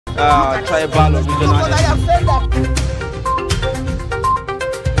tribal or regional.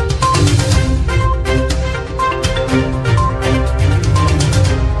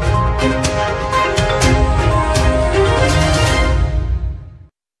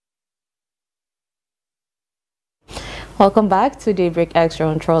 Welcome back to Daybreak Extra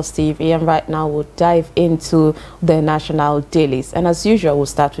on Trust TV, and right now we'll dive into the national dailies. And as usual, we'll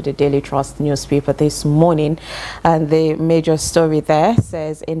start with the Daily Trust newspaper this morning, and the major story there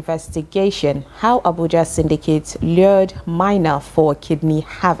says investigation: how Abuja syndicate lured miner for kidney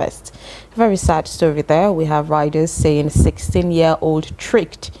harvest. Very sad story there. We have riders saying 16-year-old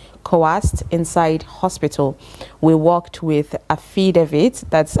tricked, coerced inside hospital. We worked with affidavit,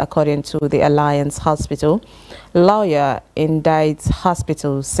 that's according to the Alliance Hospital. Lawyer indicts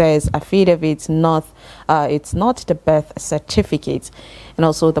hospital, says affidavit it's not the birth certificate. And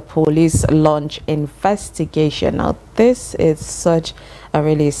also the police launch investigation. Now this is such a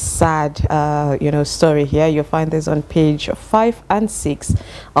really sad story here. You'll find this on page 5 and 6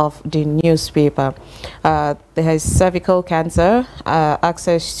 of the newspaper. There is cervical cancer.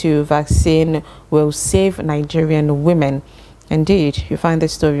 Access to vaccine will save Nigerian women. Indeed, you find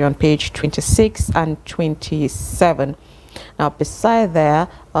this story on page 26 and 27. Now, beside there,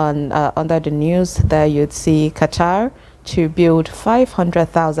 under the news, there you'd see Qatar to build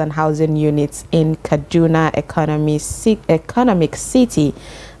 500,000 housing units in Kaduna economic city.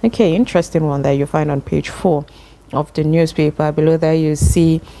 Okay, interesting one there you find on page 4 of the newspaper. Below there you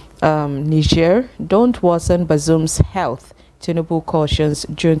see Niger, don't worsen Bazoum's health. Tinubu cautions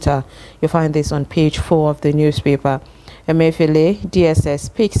junta. You find this on page 4 of the newspaper. Emefiele,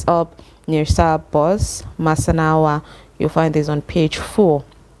 DSS picks up Nirsa boss Masanawa. You'll find this on page 4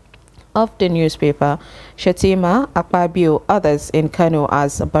 of the newspaper. Shetima, Akpabio, others in Kano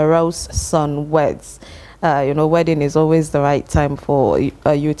as Barrow's son weds. Wedding is always the right time for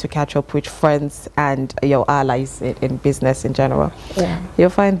you to catch up with friends and your allies in business in general. Yeah.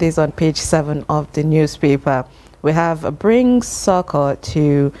 You'll find this on page 7 of the newspaper. We have bring soccer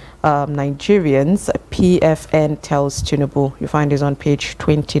to Nigerians. PFN tells Tinubu. You find this on page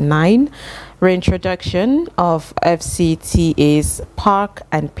 29. Reintroduction of FCTA's park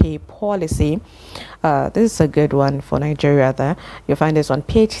and pay policy. This is a good one for Nigeria there. You'll find this on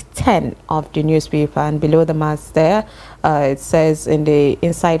page 10 of the newspaper, and below the mass there, it says in the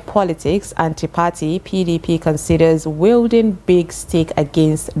inside politics, anti-party PDP considers wielding big stick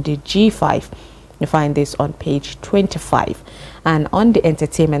against the G5. You find this on page 25. And on the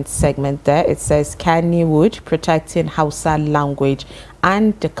entertainment segment there, it says Kannywood protecting Hausa language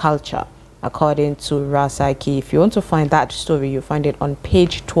and the culture, according to Rasaki. If you want to find that story, you find it on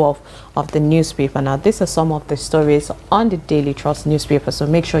page 12 of the newspaper. Now, these are some of the stories on the Daily Trust newspaper, so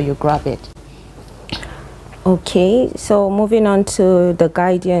make sure you grab it. Okay, so moving on to the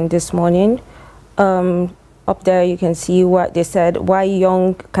Guardian this morning. Up there you can see what they said: why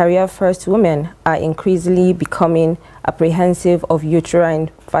young career-first women are increasingly becoming apprehensive of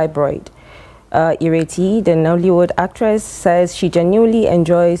uterine fibroid. Ireti, the Nollywood actress, says she genuinely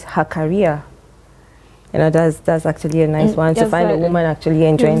enjoys her career. That's actually a nice one to find a woman actually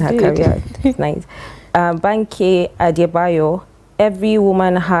enjoying her career. It's nice. Banke Adebayo, every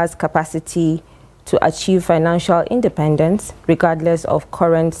woman has capacity to achieve financial independence regardless of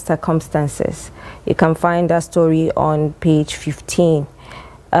current circumstances. You can find that story on page 15.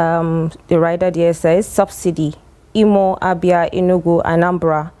 The writer there says subsidy: Imo, Abia, Enugu,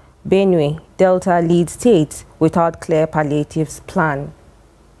 Anambra, Benue, Delta lead states without clear palliatives plan.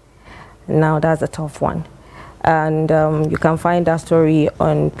 Now that's a tough one. And you can find that story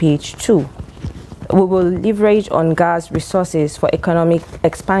on page 2. We will leverage on gas resources for economic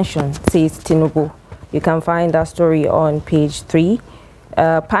expansion, says Tinubu. You can find that story on page 3.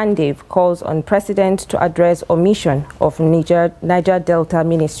 Pandev calls on president to address omission of Niger Delta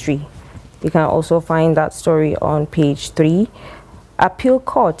Ministry. You can also find that story on page 3. Appeal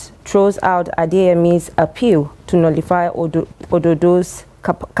court throws out Adeyemi's appeal to nullify Ododo's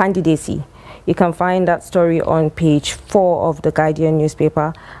candidacy. You can find that story on page 4 of the Guardian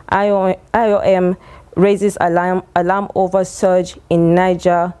newspaper. IOM raises alarm over surge in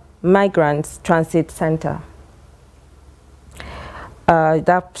Niger Migrants Transit Center.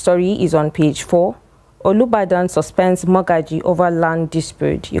 That story is on page 4. Olubadan suspends Mogaji over land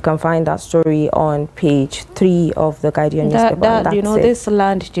dispute. You can find that story on page 3 of the Guardian newspaper. This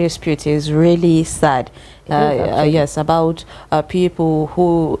land dispute is really sad. Yes, about people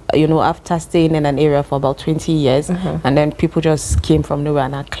who, after staying in an area for about 20 years, and then people just came from nowhere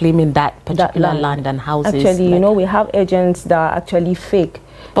and are claiming that particular land and houses. Actually, we have agents that are actually fake.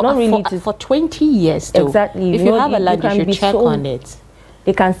 But not really for 20 years, though. Exactly. If you have a land, you should check on it.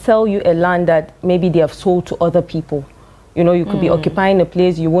 they can sell you a land that maybe they have sold to other people. You know, you could be occupying a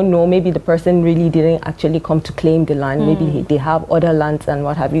place, you won't know, maybe the person really didn't actually come to claim the land, maybe they have other lands and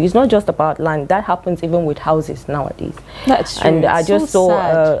what have you. It's not just about land, that happens even with houses nowadays. That's true. And I just saw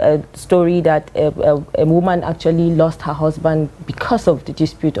a story that a woman actually lost her husband because of the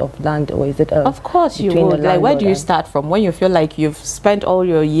dispute of land, or is it of course you would. Like, where do you start from when you feel like you've spent all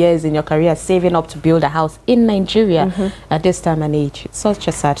your years in your career saving up to build a house in Nigeria at this time and age? It's such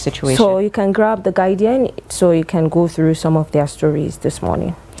a sad situation. So you can grab the Guardian, so you can go through some of their stories this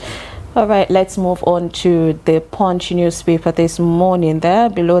morning. All right, let's move on to the Punch newspaper this morning. There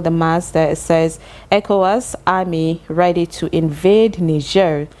below the mast there it says ECOWAS army ready to invade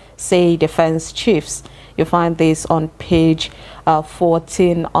Niger, say defense chiefs. You find this on page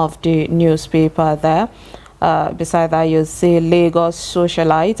 14 of the newspaper there. Beside that, you see Lagos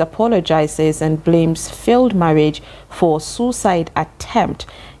socialite apologizes and blames failed marriage for suicide attempt.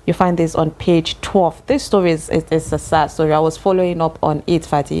 You find this on page 12. This story is a sad story. I was following up on it,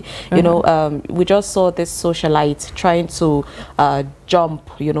 Fatty. You know, we just saw this socialite trying to jump,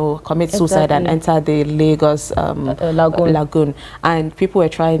 you know, commit suicide and enter the Lagos lagoon. And people were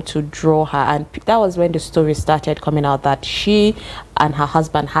trying to draw her. And that was when the story started coming out that she and her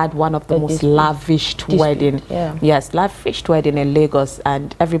husband had one of the most lavished wedding. Yes, lavished wedding in Lagos.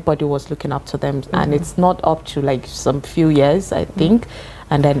 And everybody was looking up to them. And it's not up to like some few years, I think.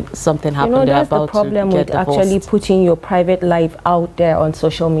 And then something happened. You know, that's the problem with actually putting your private life out there on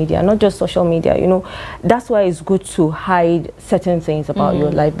social media, not just social media. You know, that's why it's good to hide certain things about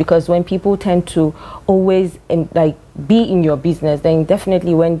your life, because when people tend to always be in your business, then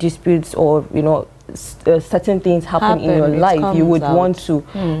definitely when disputes or, you know, certain things happen in your life, you would want to,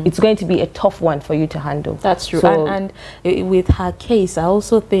 it's going to be a tough one for you to handle. That's true. So, and with her case, I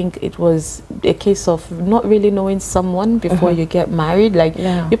also think it was a case of not really knowing someone before you get married. Like,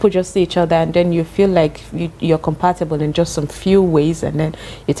 people just see each other and then you feel like you're compatible in just some few ways, and then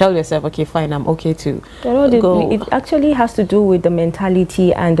you tell yourself, okay, fine, I'm okay to go. It actually has to do with the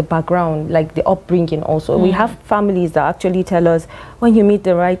mentality and the background, like the upbringing also. We have families that actually tell us, when you meet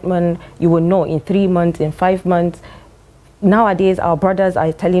the right man, you will know in 3 months, in 5 months. Nowadays, our brothers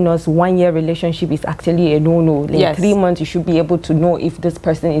are telling us 1 year relationship is actually a no-no. In 3 months, you should be able to know if this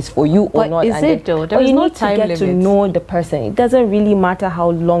person is for you or not. Is it though? There is no time limit. You need to get to know the person. It doesn't really matter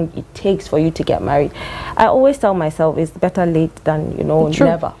how long it takes for you to get married. I always tell myself it's better late than, you know,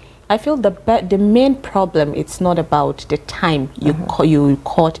 never. I feel the main problem, it's not about the time you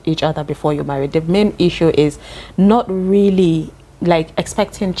court each other before you marry. The main issue is not really like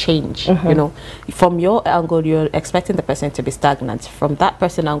expecting change. You know, from your angle you're expecting the person to be stagnant. From that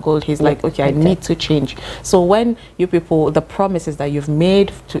person angle, he's like, okay, I need to change. So when you people, the promises that you've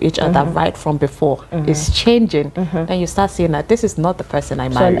made to each other right from before is changing, then you start seeing that this is not the person I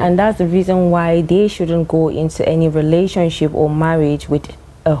married. And that's the reason why they shouldn't go into any relationship or marriage with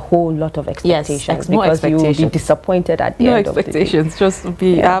a whole lot of expectations, because you will be disappointed at the end of the day. Just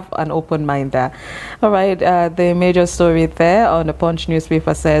have an open mind there. All right, the major story there on the Punch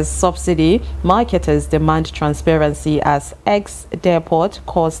newspaper says subsidy marketers demand transparency as ex-depot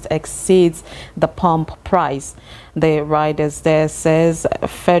cost exceeds the pump price. The riders there says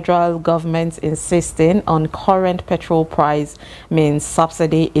federal government insisting on current petrol price means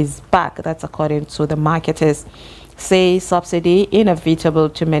subsidy is back. That's according to the marketers. Say subsidy inevitable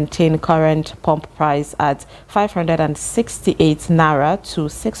to maintain current pump price at 568 naira to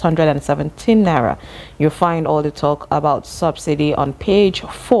 617 naira. You find all the talk about subsidy on page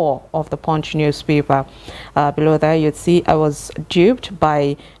 4 of the Punch newspaper. Below there you'd see I was duped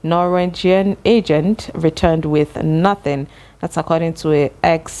by Norwegian agent, returned with nothing. That's according to a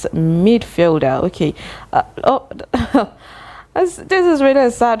ex-midfielder. Okay. This is really a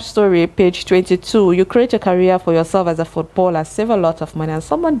sad story. Page 22. You create a career for yourself as a footballer, save a lot of money, and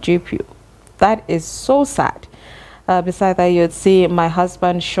someone dupe you. That is so sad. Beside that, you'd see my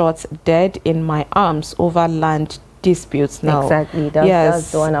husband shot dead in my arms over land disputes. Now, exactly.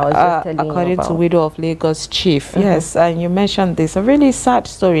 That's the one I was just telling you about. According to widow of Lagos chief. Yes, and you mentioned this. A really sad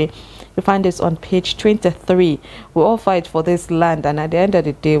story. You find this on page 23. We all fight for this land, and at the end of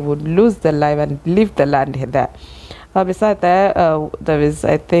the day, we'll lose the life and leave the land there. Beside there, there is,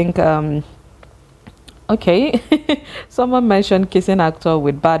 I think, okay, someone mentioned kissing actor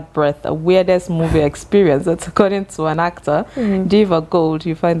with bad breath, a weirdest movie experience. That's according to an actor, Diva Gold.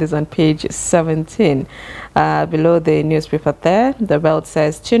 You find this on page 17. Below the newspaper there, the belt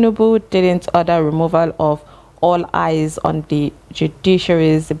says Tinubu didn't order removal of all eyes on the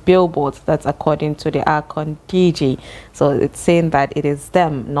judiciary's billboards. That's according to the Akon DG. So it's saying that it is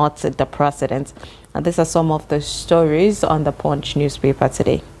them, not the president. And these are some of the stories on the Punch newspaper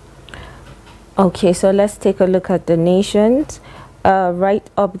today. Okay, so let's take a look at the nations. Right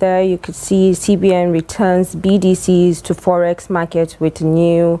up there, you could see CBN returns BDCs to forex market with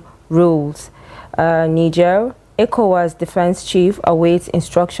new rules. Niger, ECOWAS defense chief awaits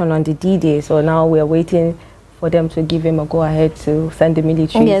instruction on the D-Day. So now we are waiting for them to give him a go-ahead to send the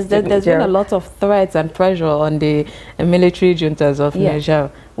military. Yes, there's been a lot of threats and pressure on the military juntas of Niger.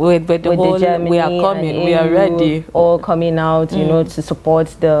 With the whole, we are coming, we are ready. All coming out, you know, to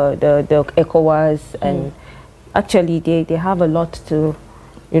support the ECOWAS. And actually, they have a lot to,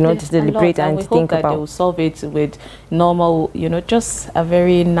 you know, to deliberate and to think about. They will solve it with normal, you know, just a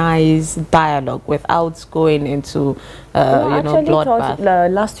very nice dialogue without going into, you know,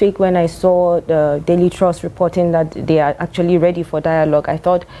 bloodbath. Last week when I saw the Daily Trust reporting that they are actually ready for dialogue, I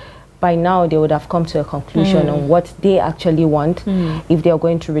thought by now they would have come to a conclusion on what they actually want, if they are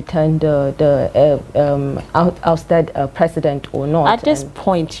going to return the ousted president or not. At this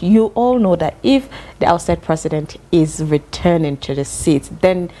point, you all know that if the ousted president is returning to the seat,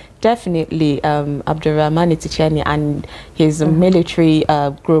 then definitely Abdurrahman Tichani and his military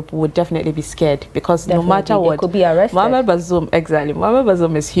group would definitely be scared, because no matter what, could be arrested. Mohamed Bazoum, exactly, Mohamed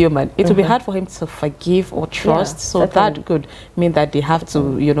Bazoum is human. It will be hard for him to forgive or trust, so that could mean that they have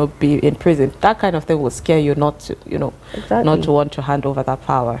to, you know, be in prison. That kind of thing will scare you not to, you know, not to want to hand over that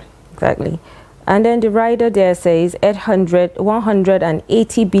power. Exactly. And then the rider there says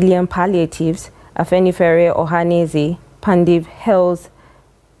 180 billion palliatives, Afenifere Ohaneze, Pandiv hails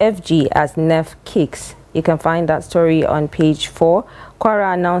FG as NEF kicks. You can find that story on page 4.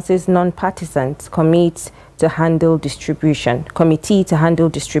 Kwara announces non-partisans committee to handle distribution.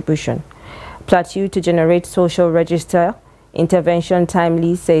 Plateau to generate social register. Intervention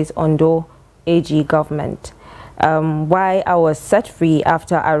timely, says Ondo AG government. Why I was set free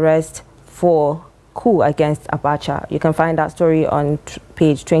after arrest for coup against Abacha. You can find that story on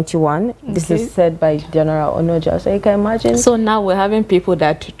page 21. Okay. This is said by General Onoja. So you can imagine. So now we're having people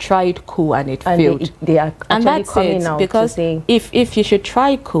that tried coup and it failed. They are actually coming out because to say, if you should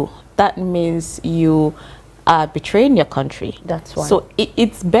try coup, that means you are betraying your country. That's why. So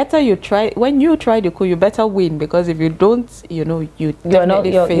it's better you try. When you try the coup, you better win, because if you don't, you know, you're not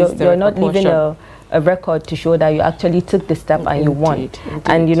leaving a record to show that you actually took the step and you won.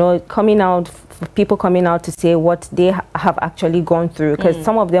 And you know, people coming out to say what they have actually gone through, because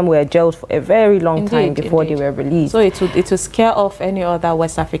some of them were jailed for a very long time before they were released. So it will scare off any other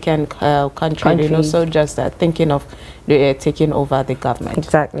West African country, you know, so just thinking of taking over the government.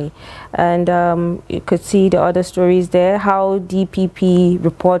 Exactly. And you could see the other stories there, how DPP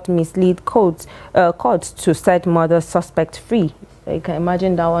report mislead courts to set mother suspect free. So you can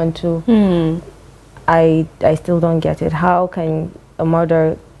imagine that one too. I still don't get it. How can a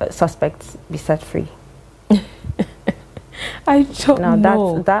murder suspect be set free? I don't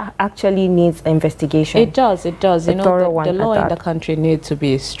know. That actually needs investigation. It does. You know, the law in the country needs to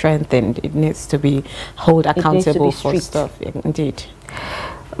be strengthened. It needs to be held accountable for stuff. Indeed.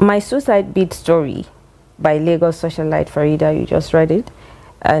 My suicide beat story by Lagos socialite Farida. You just read it.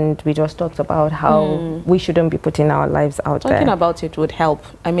 And we just talked about how we shouldn't be putting our lives out there. Talking about it would help.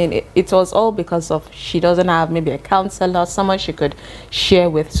 I mean, it was all because of she doesn't have maybe a counselor, someone she could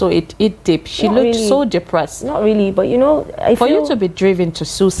share with. So it dipped. She looked so depressed. Not really, but you know, for you to be driven to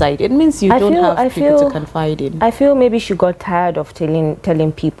suicide, it means you don't have people to confide in. I feel maybe she got tired of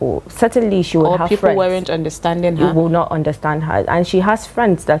telling people. Certainly, she would have people friends. Weren't understanding her. You will not understand her, and she has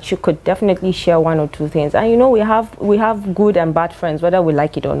friends that she could definitely share one or two things. And you know, we have good and bad friends, whether we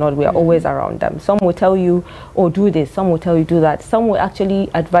like it or not. We are always around them. Some will tell you, oh, do this. Some will tell you, do that. Some will actually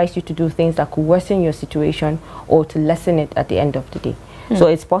advise you to do things that could worsen your situation or to lessen it at the end of the day. So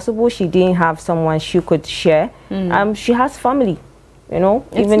it's possible she didn't have someone she could share. She has family, you know.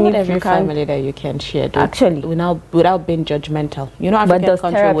 It's even not if every you can, family that you can share, actually, without being judgmental. You know, African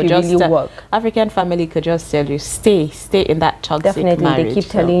country would just really work. African family could just tell you, stay in that toxic definitely marriage. They keep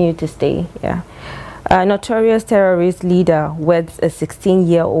telling you to stay. Yeah. Notorious terrorist leader weds a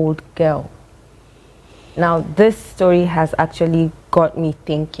 16-year-old girl. Now, this story has actually got me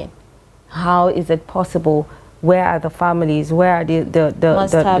thinking. How is it possible? Where are the families? Where are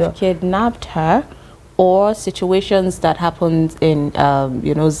must have kidnapped her, or situations that happened in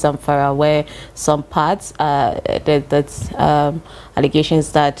you know, Zamfara, where some parts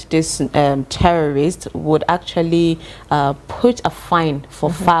allegations that this terrorist would actually put a fine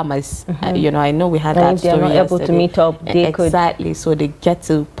for farmers. You know, I know we had that if they're story not able to yesterday. meet up, they exactly. So they get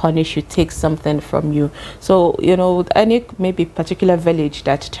to punish you, take something from you. So, you know, any maybe particular village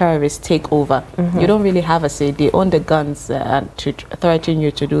that terrorists take over, you don't really have a say. They own the guns to threaten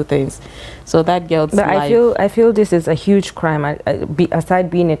you to do things. So that girl's life. I feel this is a huge crime. Aside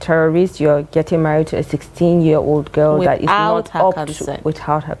being a terrorist, you're getting married to a 16-year-old girl that is not up to,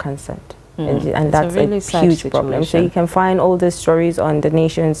 without her consent. And that's a really huge problem. So you can find all these stories on the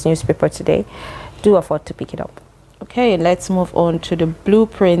Nation's newspaper today. Do afford to pick it up. Okay, let's move on to the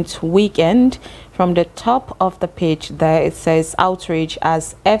Blueprint Weekend. From the top of the page there, it says outrage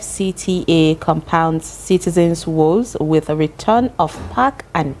as FCTA compounds citizens' woes with a return of pack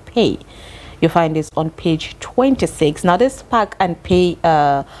and pay. You find this on page 26. Now, this pack and pay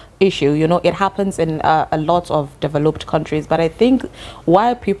issue, you know, it happens in a lot of developed countries. But I think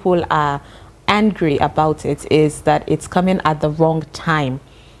why people are angry about it is that it's coming at the wrong time.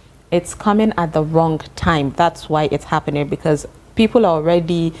 It's coming at the wrong time. That's why it's happening, because people are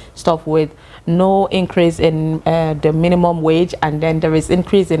already stuck with no increase in the minimum wage, and then there is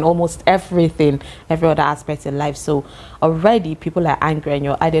increase in almost everything, every other aspect in life. So already people are angry, and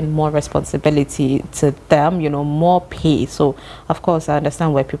you're adding more responsibility to them, you know, more pay. So of course I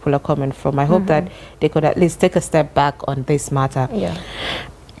understand where people are coming from. I hope that they could at least take a step back on this matter. Yeah.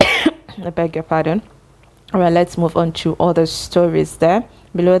 I beg your pardon. All right, let's move on to other stories there.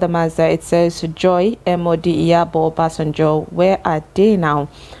 Below the Mazda, it says, Joy, MOD, Iyabo, Basanjo, where are they now?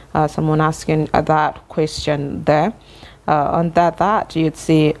 Someone asking that question there. On that, you'd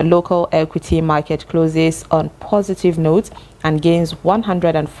see local equity market closes on positive notes and gains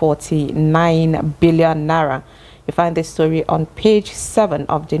 149 billion naira. You find this story on page 7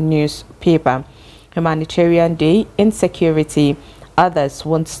 of the newspaper. Humanitarian Day, insecurity. Others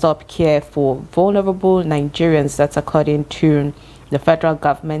won't stop care for vulnerable Nigerians. That's according to the federal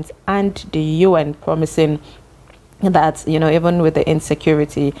government and the UN, promising that, you know, even with the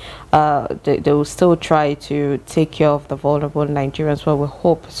insecurity, they will still try to take care of the vulnerable Nigerians. Well, we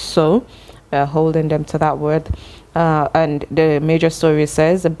hope so. We're holding them to that word. And the major story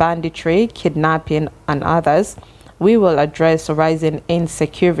says, banditry, kidnapping, and others. We will address rising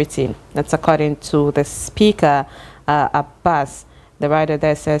insecurity. That's according to the Speaker, Abbas. The writer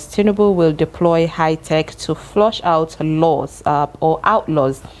there says, Tinubu will deploy high-tech to flush out laws or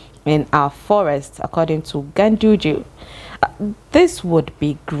outlaws in our forests, according to Ganduji. This would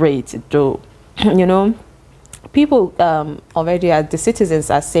be great, though. You know, people already, the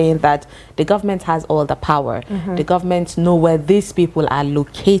citizens are saying that the government has all the power. The government know where these people are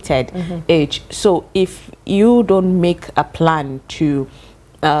located. So if you don't make a plan to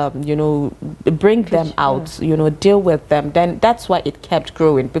you know, bring them out, you know, deal with them, then that's why it kept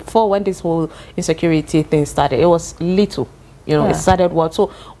growing. Before, when this whole insecurity thing started, it was little, you know, it started what.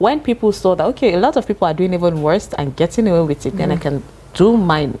 So when people saw that, okay, a lot of people are doing even worse and getting away with it, then I can do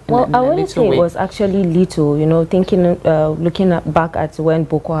mine in a wouldn't say way. It was actually little, you know, thinking, looking back at when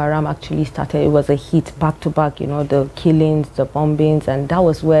Boko Haram actually started, it was a hit back to back, you know, the killings, the bombings, and that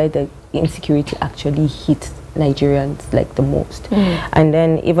was where the insecurity actually hit Nigerians like the most. And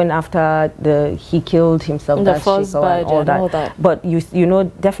then even after he killed himself, the first and all that. But you know,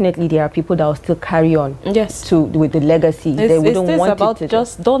 definitely there are people that will still carry on. Yes. With the legacy. They wouldn't want about it to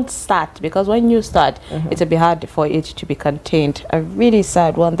just don't start, because when you start, it'll be hard for it to be contained. A really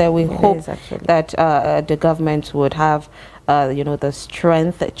sad one that we hope that the government would have you know, the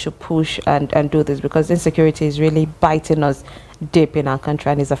strength to push and do this, because insecurity is really biting us deep in our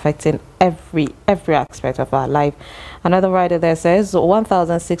country and is affecting every aspect of our life. Another writer there says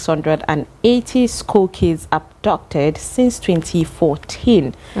 1,680 school kids abducted since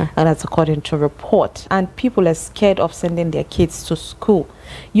 2014, and that's according to report. And people are scared of sending their kids to school.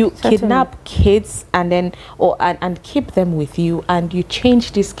 You kidnap kids and then and keep them with you, and you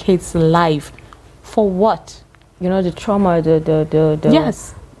change these kids' life for what? You know, the trauma,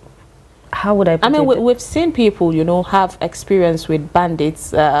 yes. How would I put it? I mean, it? we've seen people, you know, have experience with bandits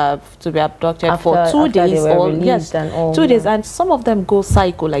to be abducted for 2 days or 2 days, and some of them go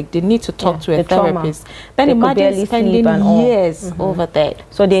psycho, like they need to talk to a therapist. Then imagine spending years over there.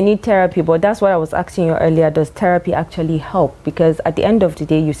 So they need therapy, but that's what I was asking you earlier. Does therapy actually help? Because at the end of the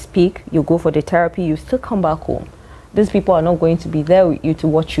day, you speak, you go for the therapy, you still come back home. These people are not going to be there with you to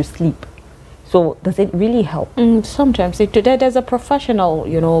watch you sleep. So does it really help? Sometimes there's a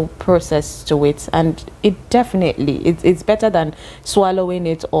professional, process to it, and it definitely it's better than swallowing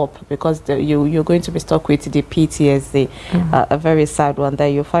it up, because you're going to be stuck with the PTSD. A very sad one. There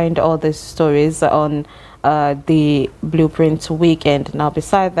you find all these stories on the Blueprint Weekend. Now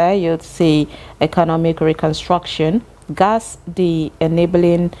beside that, you'll see economic reconstruction, gas the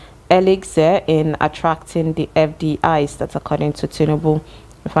enabling elixir in attracting the FDIs. That's according to Tinubu.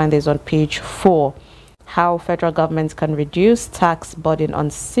 You find this on page 4. How federal government can reduce tax burden on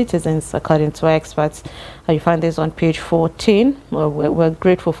citizens, according to experts. You find this on page 14. Well, we're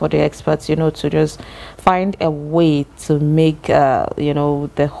grateful for the experts, to just find a way to make,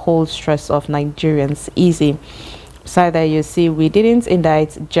 the whole stress of Nigerians easy. Beside that, you see, we didn't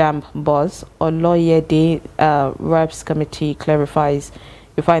indict JAMB boss. Oloyede Reps Committee clarifies.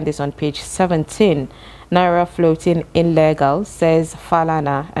 You find this on page 17. Naira floating illegal, says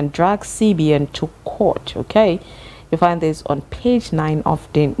Falana, and drags CBN to court. Okay, you find this on page 9 of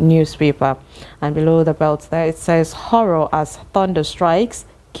the newspaper. And below the belt there, it says horror as thunder strikes,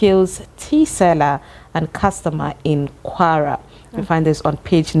 kills tea seller and customer in Kwara. You find this on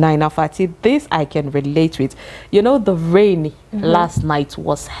page 9. Now, Fatih, this I can relate with. The rain last night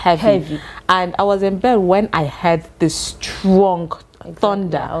was heavy. And I was in bed when I heard the strong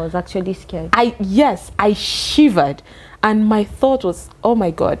thunder. I was actually scared. I shivered, and my thought was, oh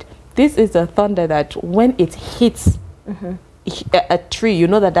my God, this is a thunder that when it hits a tree, you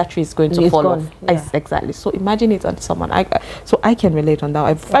know that tree is going to fall off. Yeah. Exactly. So imagine it on someone. So I can relate on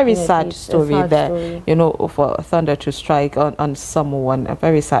that. A very sad story there, for thunder to strike on someone. A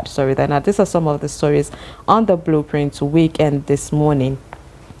very sad story there. Now, these are some of the stories on the Blueprint Weekend this morning.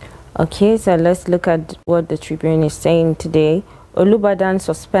 Okay, so let's look at what the Tribune is saying today. Olubadan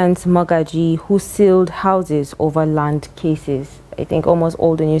suspends Magaji who sealed houses over land cases. I think almost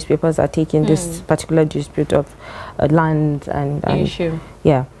all the newspapers are taking this particular dispute of land and issue.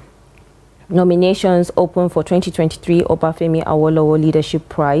 Yeah. Nominations open for 2023 Obafemi Awolowo Leadership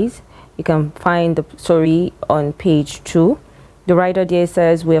Prize. You can find the story on page 2. The writer there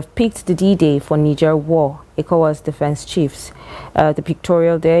says, we have picked the D-Day for Niger war, ECOWAS defense chiefs. The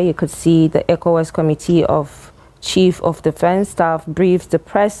pictorial there, you could see the ECOWAS Committee of Chief of Defense Staff briefs the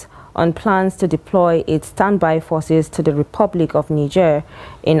press on plans to deploy its standby forces to the Republic of Niger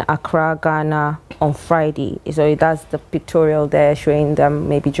in Accra, Ghana on Friday. So that's the pictorial there showing them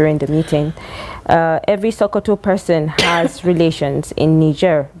maybe during the meeting. Every Sokoto person has relations in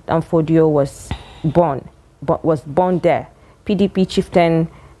Niger. Danfodio was born there. PDP chieftain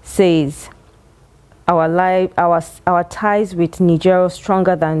says, our ties with Niger are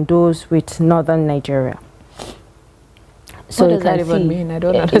stronger than those with northern Nigeria. So what does that even mean? I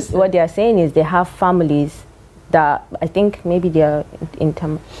don't understand. What they are saying is they have families that I think maybe they are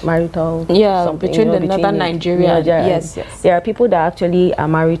intermarital. Yeah, between the northern Nigeria. Yes. There are people that actually are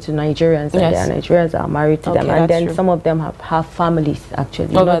married to Nigerians, and there are Nigerians that are married to them, and then some of them have families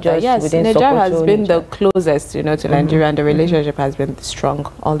actually. Not just within Nigeria has been the closest, to Nigeria, and the relationship has been strong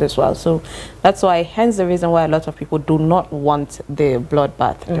all this while. So that's why, hence the reason why a lot of people do not want the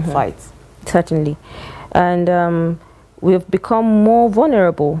bloodbath, the fights. Certainly, and. We've become more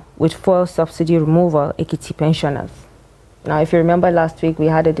vulnerable with fuel subsidy removal, Ekiti pensioners. Now, if you remember last week, we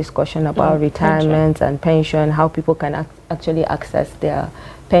had a discussion about retirement and pension, how people can actually access their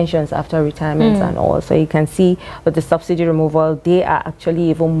pensions after retirement and all. So you can see with the subsidy removal, they are actually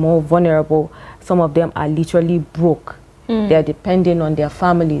even more vulnerable. Some of them are literally broke. They are depending on their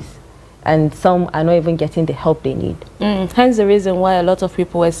families, and some are not even getting the help they need. Hence the reason why a lot of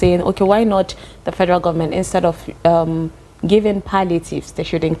people were saying, okay, why not the federal government, instead of giving palliatives, they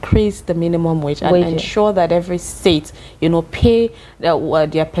should increase the minimum wage and ensure that every state, pay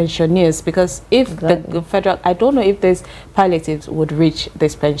their pensioners, because if the federal, I don't know if these palliatives would reach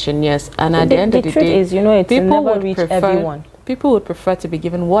these pensioners, and at the end of the day, is, it's people would reach everyone. People would prefer to be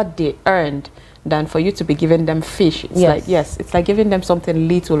given what they earned than for you to be giving them fish. It's it's like giving them something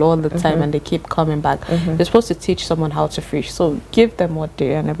little all the time, and they keep coming back. You're supposed to teach someone how to fish, so give them what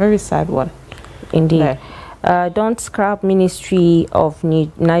they earn. A very sad one. Indeed. Don't scrap Ministry of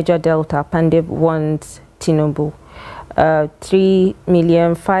Niger Delta. Pandeb wants Tinubu.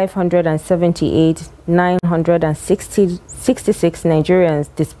 3,578,966 Nigerians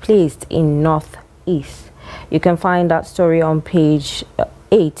displaced in Northeast. You can find that story on page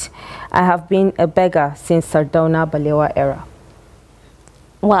 8. I have been a beggar since Sardauna Balewa era.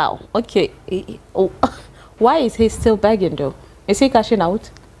 Wow. Okay. Why is he still begging though? Is he cashing out?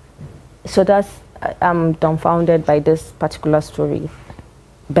 So that's, I'm dumbfounded by this particular story.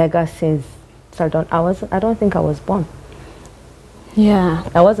 Beggar since Sardauna. I don't think I was born. Yeah.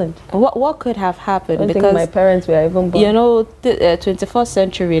 I wasn't. What could have happened? I don't Because think my parents were even born. you know, the 21st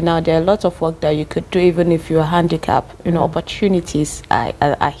century now, there are lots of work that you could do even if you're handicapped. You know, opportunities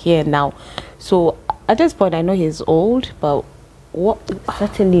are here now. So at this point, I know he's old, but what?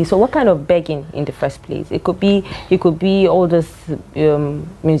 Certainly. So what kind of begging in the first place? It could be all those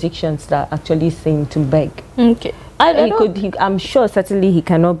musicians that actually sing to beg. Okay. I'm sure certainly he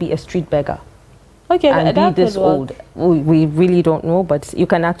cannot be a street beggar. Okay, and be this old. We really don't know, but you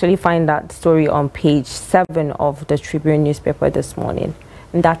can actually find that story on page 7 of the Tribune newspaper this morning.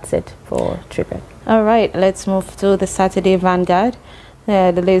 And that's it for Tribune. All right, let's move to the Saturday Vanguard.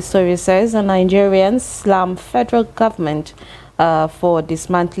 The latest story says, Nigerians slam federal government for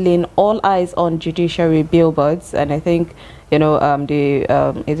dismantling all eyes on judiciary billboards. And I think, you know,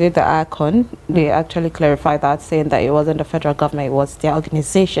 is it the Icon? They actually clarified that, saying that it wasn't the federal government, it was their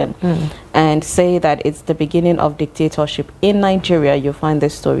organization. And say that it's the beginning of dictatorship in Nigeria. You'll find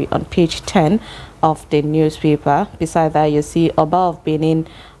this story on page 10 of the newspaper. Beside that, you see Oba of Benin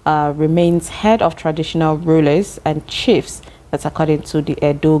remains head of traditional rulers and chiefs. That's according to the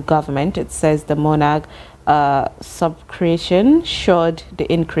Edo government. It says the monarch subcreation showed the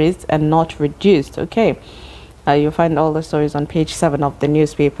increase and not reduced. Okay. You'll find all the stories on page 7 of the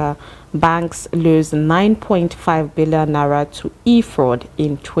newspaper. Banks lose 9.5 billion naira to e-fraud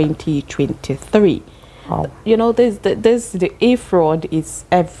in 2023. Wow. You know, the e-fraud is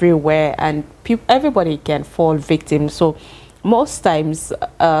everywhere, and everybody can fall victim. So most times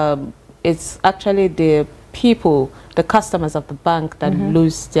it's actually the people, the customers of the bank that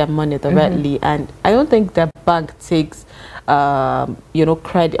lose their money directly. And I don't think the bank takes you know,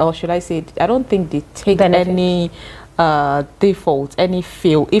 credit, or should I say, I don't think they take any default, any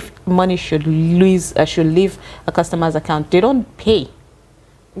fail. If money should leave a customer's account, they don't pay.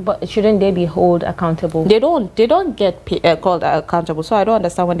 But shouldn't they be held accountable? They don't get called accountable. So I don't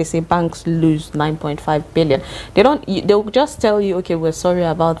understand when they say banks lose 9.5 billion. They'll just tell you, okay, we're sorry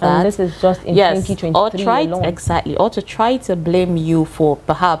about that. And this is just in 2023 or try alone. Exactly, or to try to blame you for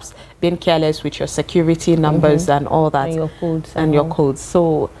perhaps being careless with your security numbers and all that, and your codes and your codes.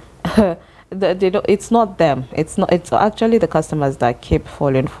 So it's not them. It's actually the customers that keep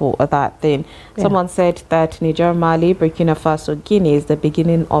falling for that thing. Someone said that Niger, Mali, Burkina Faso, Guinea is the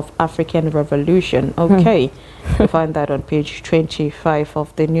beginning of African revolution. Okay. You find that on page 25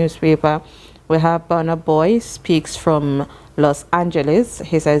 of the newspaper. We have Burna Boy speaks from Los Angeles.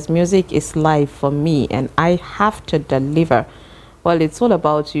 He says, music is life for me and I have to deliver. Well, it's all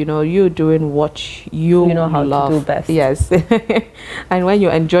about, you know, you doing what you know how love. to do best. Yes. And when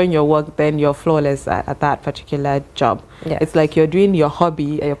you're enjoying your work, then you're flawless at that particular job. Yes. It's like you're doing your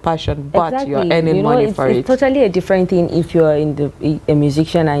hobby, your passion, but you're earning money for it. It's totally a different thing if you're a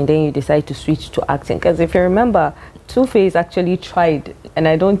musician and then you decide to switch to acting. Because if you remember, Two-Face actually tried, and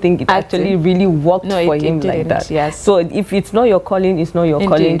I don't think it actually really worked for him like that. Yes. So if it's not your calling, it's not your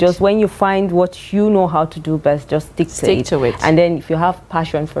calling. Just when you find what you know how to do best, just stick to it. And then if you have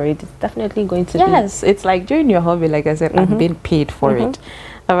passion for it, it's definitely going to be. Yes, it's like doing your hobby, like I said, and being paid for it.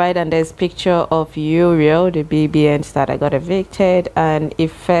 All right, and there's picture of Uriel, the BBNs that I got evicted, and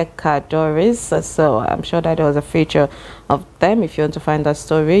Ifeka Doris. So I'm sure that there was a feature of them. If you want to find that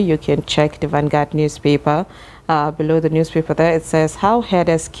story, you can check the Vanguard newspaper. Below the newspaper there, it says, how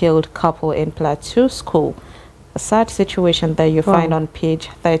herders killed couple in Plateau school. A sad situation that you find on page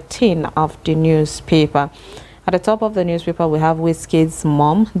 13 of the newspaper. At the top of the newspaper, we have Wizkid's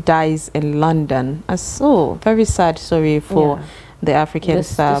mom dies in London. So, very sad story for the African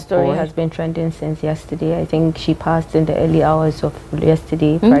star. This story has been trending since yesterday. I think she passed in the early hours of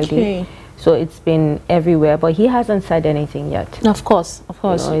yesterday, Friday. So it's been everywhere, but he hasn't said anything yet. Of course, of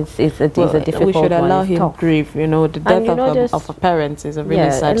course. You know, it's a difficult one. We should allow him grief. You know, the death of a parent is a really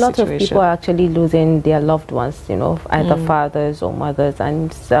sad situation. A lot of people are actually losing their loved ones, you know, either fathers or mothers,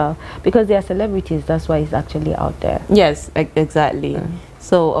 and because they are celebrities, that's why he's actually out there. Yes, exactly.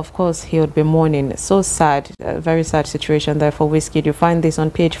 So, of course, he would be mourning. So sad, very sad situation there for Wizkid. You find this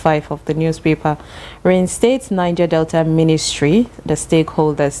on page 5 of the newspaper. Reinstates Niger Delta Ministry, the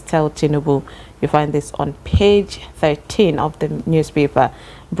stakeholders tell Tinubu. You find this on page 13 of the newspaper.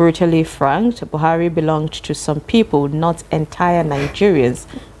 Brutally franked, Buhari belonged to some people, not entire Nigerians.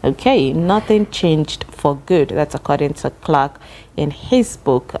 Okay, nothing changed for good. That's according to Clark in his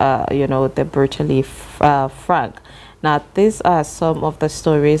book, you know, The Brutally Frank. Now, these are some of the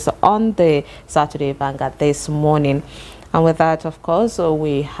stories on the Saturday Vanguard this morning. And with that, of course,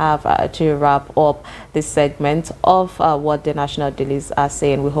 we have to wrap up this segment of what the national dailies are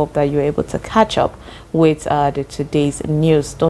saying. We hope that you're able to catch up with today's news.